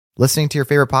Listening to your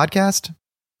favorite podcast?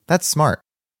 That's smart.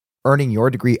 Earning your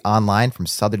degree online from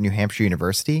Southern New Hampshire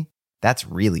University? That's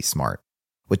really smart.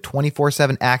 With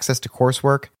 24/7 access to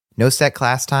coursework, no set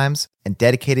class times, and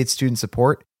dedicated student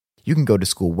support, you can go to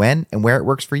school when and where it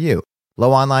works for you.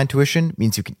 Low online tuition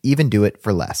means you can even do it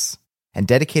for less. And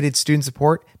dedicated student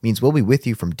support means we'll be with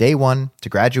you from day one to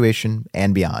graduation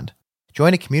and beyond.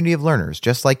 Join a community of learners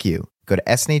just like you. Go to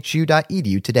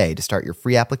snhu.edu today to start your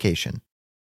free application.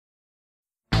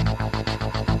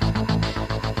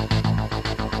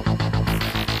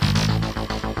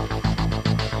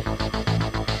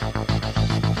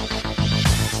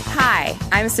 Hi,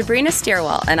 I'm Sabrina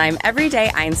Stierwalt, and I'm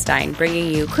Everyday Einstein,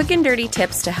 bringing you quick and dirty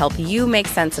tips to help you make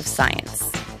sense of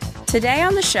science. Today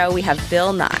on the show, we have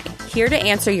Bill Nye, here to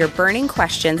answer your burning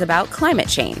questions about climate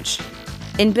change.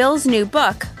 In Bill's new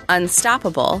book,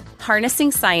 Unstoppable: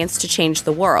 Harnessing Science to Change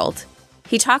the World,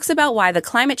 he talks about why the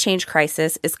climate change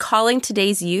crisis is calling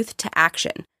today's youth to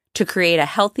action to create a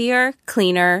healthier,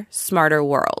 cleaner, smarter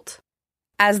world.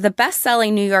 As the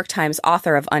best-selling New York Times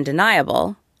author of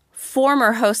Undeniable,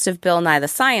 former host of Bill Nye the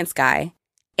Science Guy,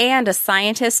 and a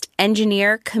scientist,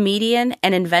 engineer, comedian,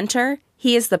 and inventor,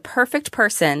 he is the perfect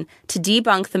person to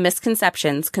debunk the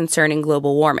misconceptions concerning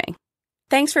global warming.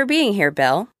 Thanks for being here,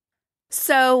 Bill.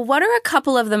 So, what are a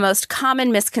couple of the most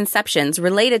common misconceptions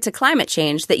related to climate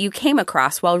change that you came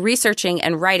across while researching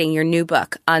and writing your new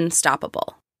book,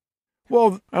 Unstoppable?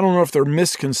 Well, I don't know if they're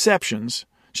misconceptions,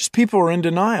 just people are in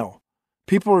denial.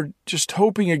 People are just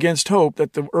hoping against hope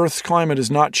that the Earth's climate is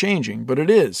not changing, but it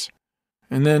is.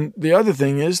 And then the other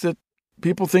thing is that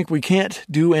people think we can't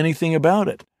do anything about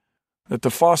it, that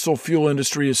the fossil fuel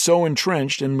industry is so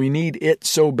entrenched and we need it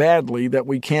so badly that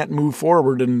we can't move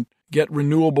forward and get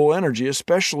renewable energy,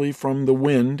 especially from the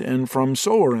wind and from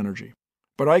solar energy.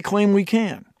 But I claim we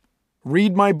can.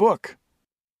 Read my book.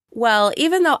 Well,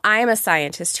 even though I'm a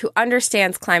scientist who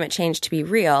understands climate change to be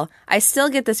real, I still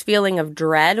get this feeling of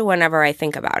dread whenever I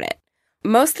think about it.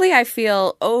 Mostly I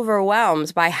feel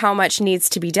overwhelmed by how much needs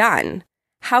to be done.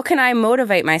 How can I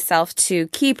motivate myself to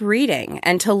keep reading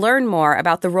and to learn more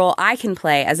about the role I can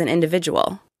play as an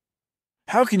individual?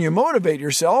 How can you motivate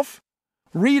yourself?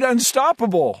 Read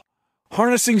Unstoppable: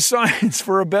 Harnessing Science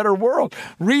for a Better World.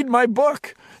 Read my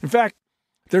book. In fact,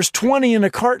 there's 20 in a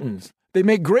carton. They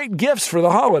make great gifts for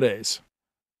the holidays.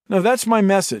 Now, that's my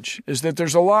message, is that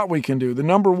there's a lot we can do. The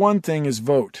number one thing is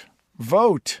vote.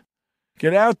 Vote.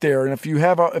 Get out there, and if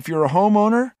you're a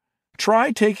homeowner,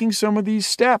 try taking some of these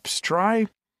steps. Try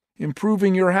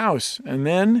improving your house, and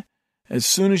then, as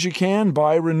soon as you can,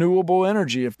 buy renewable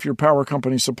energy if your power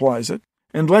company supplies it.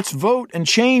 And let's vote and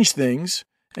change things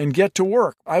and get to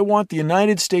work. I want the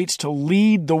United States to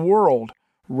lead the world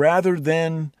rather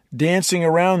than dancing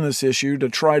around this issue to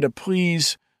try to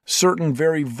please certain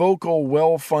very vocal,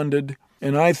 well-funded,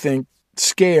 and I think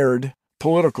scared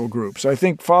political groups. I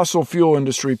think fossil fuel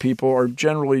industry people are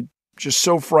generally just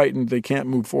so frightened they can't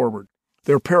move forward.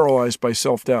 They're paralyzed by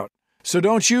self-doubt. So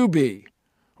don't you be.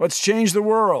 Let's change the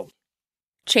world.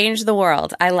 Change the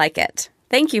world. I like it.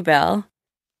 Thank you, Bill.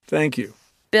 Thank you.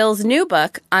 Bill's new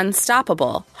book,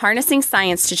 Unstoppable: Harnessing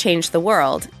Science to Change the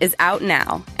World, is out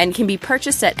now and can be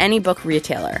purchased at any book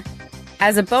retailer.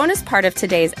 As a bonus part of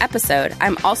today's episode,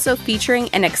 I'm also featuring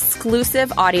an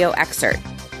exclusive audio excerpt.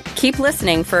 Keep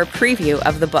listening for a preview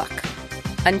of the book.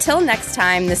 Until next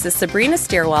time, this is Sabrina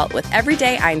Stierwalt with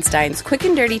Everyday Einstein's quick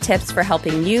and dirty tips for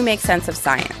helping you make sense of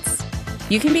science.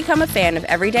 You can become a fan of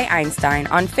Everyday Einstein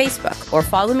on Facebook or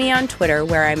follow me on Twitter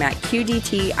where I'm at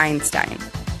QDT Einstein.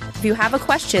 If you have a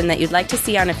question that you'd like to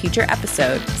see on a future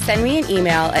episode, send me an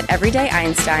email at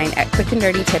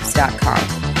everydayeinstein@quickanddirtytips.com.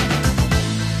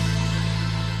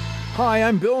 Hi,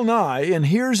 I'm Bill Nye, and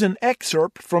here's an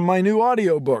excerpt from my new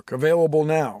audiobook, available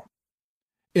now.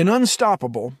 In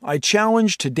Unstoppable, I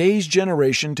challenge today's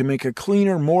generation to make a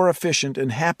cleaner, more efficient,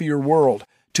 and happier world,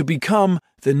 to become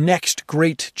the next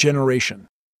great generation.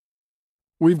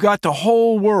 We've got the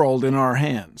whole world in our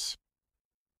hands.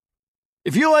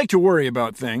 If you like to worry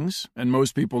about things, and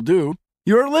most people do,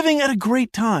 you're living at a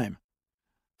great time.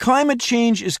 Climate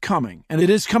change is coming, and it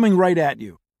is coming right at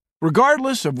you.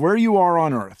 Regardless of where you are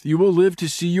on Earth, you will live to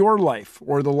see your life,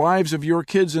 or the lives of your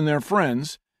kids and their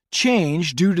friends,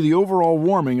 change due to the overall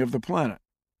warming of the planet.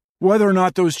 Whether or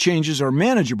not those changes are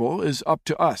manageable is up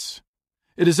to us.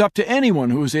 It is up to anyone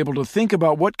who is able to think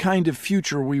about what kind of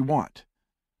future we want.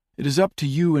 It is up to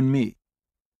you and me.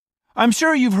 I'm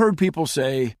sure you've heard people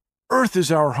say, Earth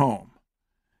is our home.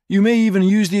 You may even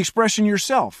use the expression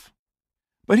yourself.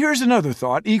 But here's another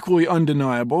thought, equally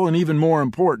undeniable and even more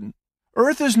important.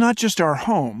 Earth is not just our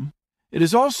home, it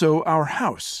is also our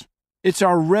house. It's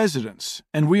our residence,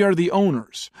 and we are the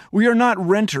owners. We are not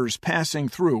renters passing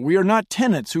through. We are not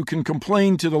tenants who can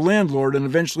complain to the landlord and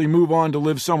eventually move on to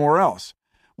live somewhere else.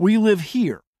 We live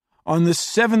here, on this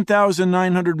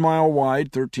 7,900-mile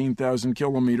wide,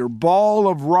 13,000-kilometer ball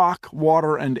of rock,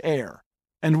 water, and air,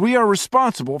 and we are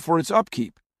responsible for its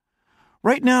upkeep.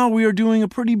 Right now, we are doing a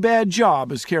pretty bad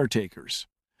job as caretakers.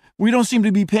 We don't seem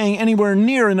to be paying anywhere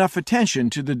near enough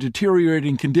attention to the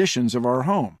deteriorating conditions of our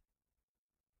home.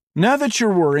 Now that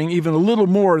you're worrying even a little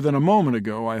more than a moment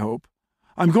ago, I hope,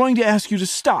 I'm going to ask you to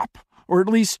stop, or at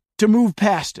least to move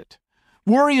past it.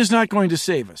 Worry is not going to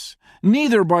save us.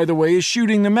 Neither, by the way, is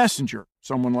shooting the messenger,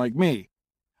 someone like me.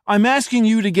 I'm asking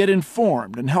you to get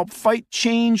informed and help fight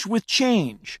change with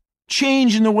change.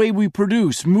 Change in the way we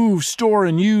produce, move, store,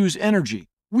 and use energy.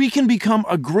 We can become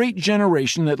a great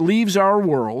generation that leaves our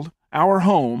world, our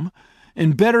home,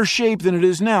 in better shape than it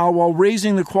is now while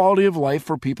raising the quality of life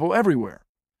for people everywhere.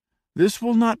 This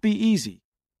will not be easy.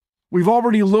 We've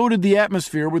already loaded the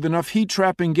atmosphere with enough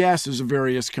heat-trapping gases of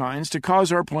various kinds to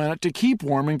cause our planet to keep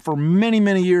warming for many,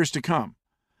 many years to come.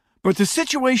 But the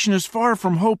situation is far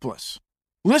from hopeless.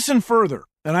 Listen further,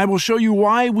 and I will show you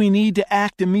why we need to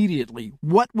act immediately,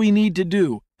 what we need to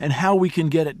do, and how we can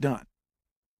get it done.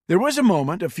 There was a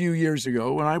moment a few years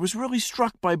ago when I was really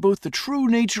struck by both the true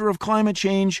nature of climate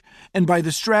change and by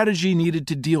the strategy needed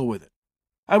to deal with it.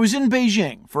 I was in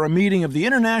Beijing for a meeting of the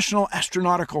International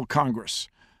Astronautical Congress,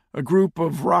 a group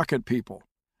of rocket people.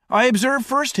 I observed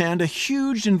firsthand a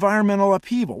huge environmental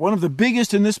upheaval, one of the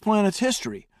biggest in this planet's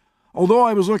history. Although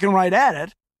I was looking right at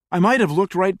it, I might have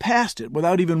looked right past it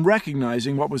without even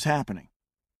recognizing what was happening.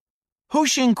 Ho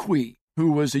Xing-Kui,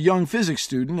 who was a young physics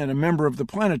student and a member of the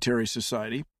Planetary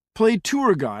Society, played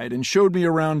tour guide and showed me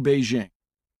around Beijing.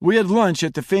 We had lunch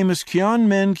at the famous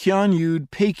Qianmen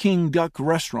Qianyude Peking Duck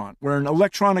restaurant, where an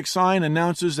electronic sign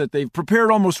announces that they've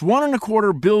prepared almost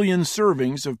 1.25 billion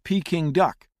servings of Peking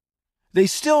duck. They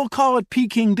still call it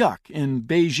Peking duck in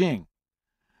Beijing.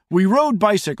 We rode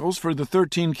bicycles for the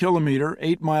 13-kilometer,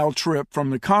 8-mile trip from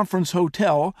the conference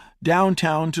hotel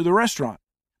downtown to the restaurant.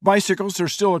 Bicycles are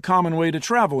still a common way to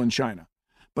travel in China,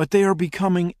 but they are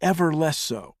becoming ever less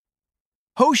so.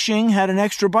 Ho Xing had an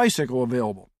extra bicycle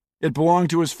available. It belonged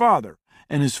to his father,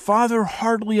 and his father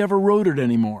hardly ever rode it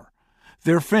anymore.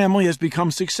 Their family has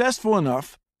become successful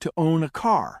enough to own a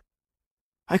car.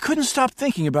 I couldn't stop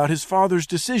thinking about his father's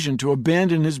decision to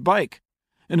abandon his bike.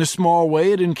 In a small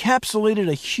way, it encapsulated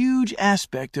a huge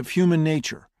aspect of human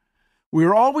nature. We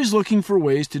are always looking for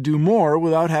ways to do more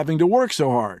without having to work so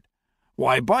hard.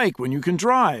 Why bike when you can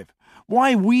drive?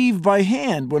 Why weave by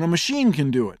hand when a machine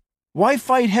can do it? Why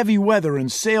fight heavy weather and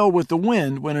sail with the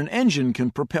wind when an engine can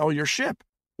propel your ship?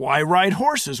 Why ride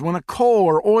horses when a coal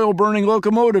or oil-burning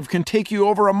locomotive can take you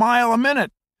over a mile a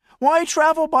minute? Why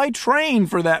travel by train,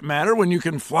 for that matter, when you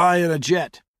can fly in a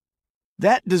jet?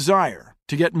 That desire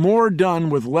to get more done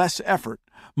with less effort,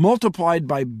 multiplied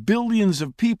by billions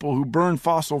of people who burn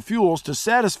fossil fuels to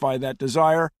satisfy that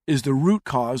desire, is the root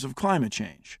cause of climate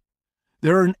change.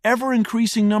 There are an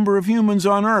ever-increasing number of humans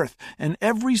on Earth, and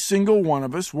every single one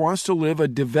of us wants to live a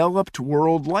developed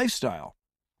world lifestyle.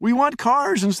 We want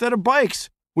cars instead of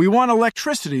bikes. We want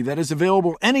electricity that is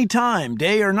available anytime,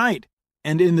 day or night.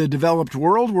 And in the developed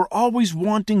world, we're always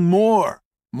wanting more.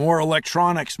 More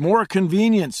electronics, more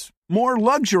convenience, more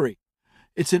luxury.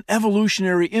 It's an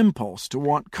evolutionary impulse to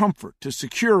want comfort, to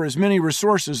secure as many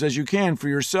resources as you can for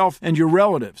yourself and your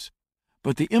relatives.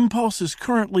 But the impulse is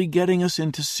currently getting us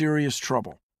into serious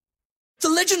trouble. The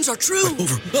legends are true.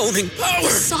 Overwhelming power. The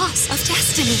sauce of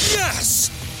destiny. Yes!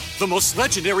 The most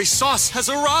legendary sauce has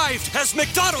arrived as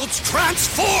McDonald's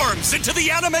transforms into the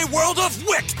anime world of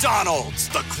WickDonald's.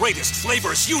 The greatest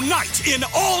flavors unite in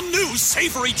all new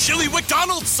savory chili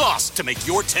McDonald's sauce to make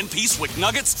your 10-piece Wick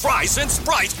Nuggets, fries, and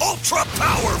Sprite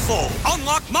ultra-powerful.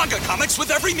 Unlock manga comics with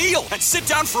every meal and sit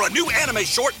down for a new anime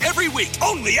short every week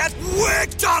only at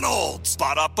WickDonald's.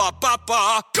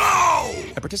 Ba-da-ba-ba-ba, go!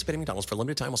 At participating McDonald's for a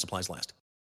limited time while supplies last.